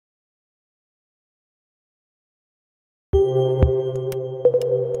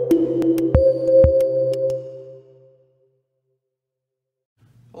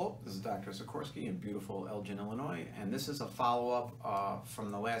Sikorsky in beautiful Elgin, Illinois, and this is a follow-up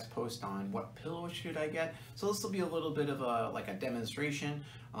from the last post on what pillow should I get. So this will be a little bit of a demonstration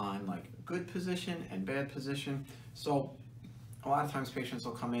on like good position and bad position. So a lot of times patients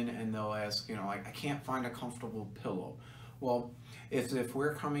will come in and they'll ask, like, I can't find a comfortable pillow. Well, if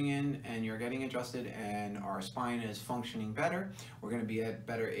we're coming in and you're getting adjusted and our spine is functioning better, we're going to be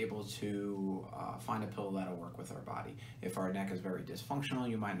better able to find a pillow that'll work with our body. If our neck is very dysfunctional,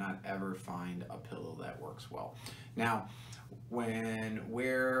 you might not ever find a pillow that works well. Now, when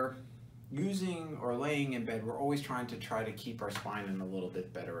we're using or laying in bed, we're always trying to keep our spine in a little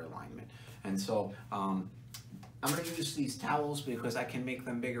bit better alignment. And so I'm going to use these towels because I can make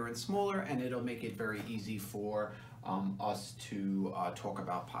them bigger and smaller, and it'll make it very easy for us to talk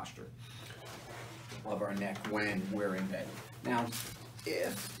about posture of our neck when we're in bed. Now,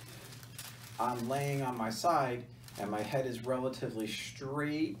 if I'm laying on my side and my head is relatively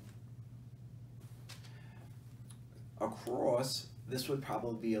straight across, this would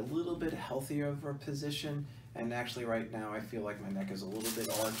probably be a little bit healthier of a position. And actually right now I feel like my neck is a little bit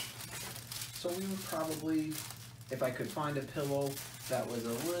arched. So we would probably, if I could find a pillow that was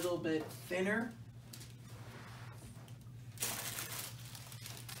a little bit thinner,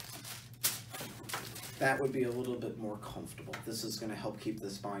 that would be a little bit more comfortable. This is going to help keep the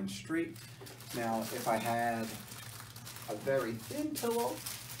spine straight. Now, if I had a very thin pillow,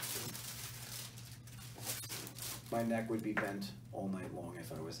 my neck would be bent all night long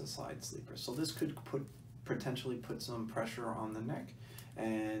if I was a side sleeper. So this could potentially put some pressure on the neck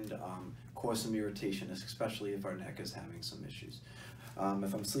and cause some irritation, especially if our neck is having some issues.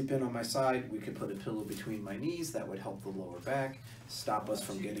 If I'm sleeping on my side, we could put a pillow between my knees. That would help the lower back, stop us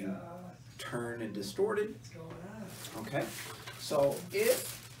from getting turned and distorted. Okay, so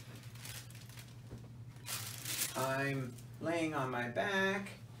if I'm laying on my back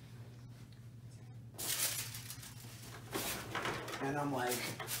and I'm like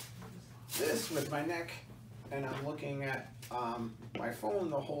this with my neck and I'm looking at my phone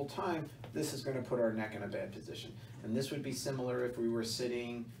the whole time, this is going to put our neck in a bad position. And this would be similar if we were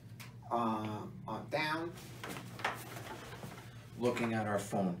sitting down looking at our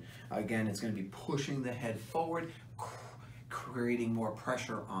phone. Again, it's going to be pushing the head forward, creating more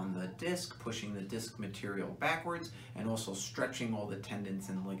pressure on the disc, pushing the disc material backwards, and also stretching all the tendons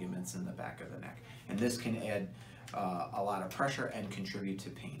and ligaments in the back of the neck. And this can add a lot of pressure and contribute to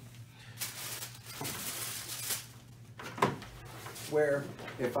pain. Where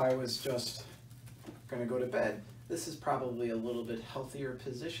if I was just going to go to bed, this is probably a little bit healthier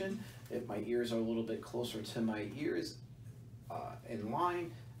position. If my ears are a little bit closer to my ears in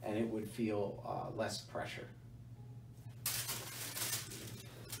line, and it would feel less pressure.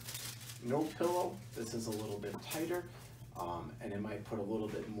 No pillow, this is a little bit tighter, and it might put a little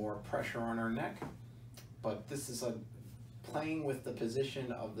bit more pressure on our neck, but this is playing with the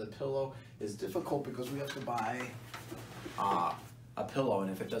position of the pillow is difficult because we have to buy a pillow, and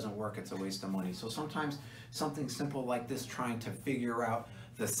if it doesn't work, it's a waste of money. So sometimes something simple like this, trying to figure out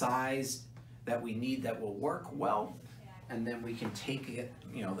the size that we need that will work well, and then we can take it,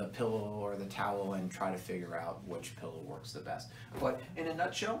 the pillow or the towel, and try to figure out which pillow works the best. But in a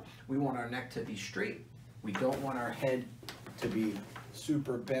nutshell, we want our neck to be straight. We don't want our head to be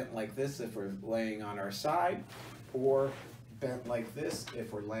super bent like this if we're laying on our side, or bent like this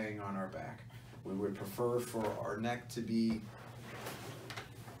if we're laying on our back. We would prefer for our neck to be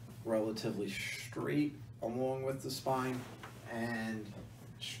relatively straight along with the spine and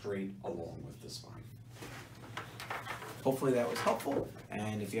straight along with the spine. Hopefully that was helpful,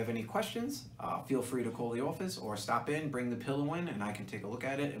 and if you have any questions, feel free to call the office or stop in, bring the pillow in, and I can take a look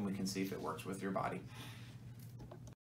at it and we can see if it works with your body.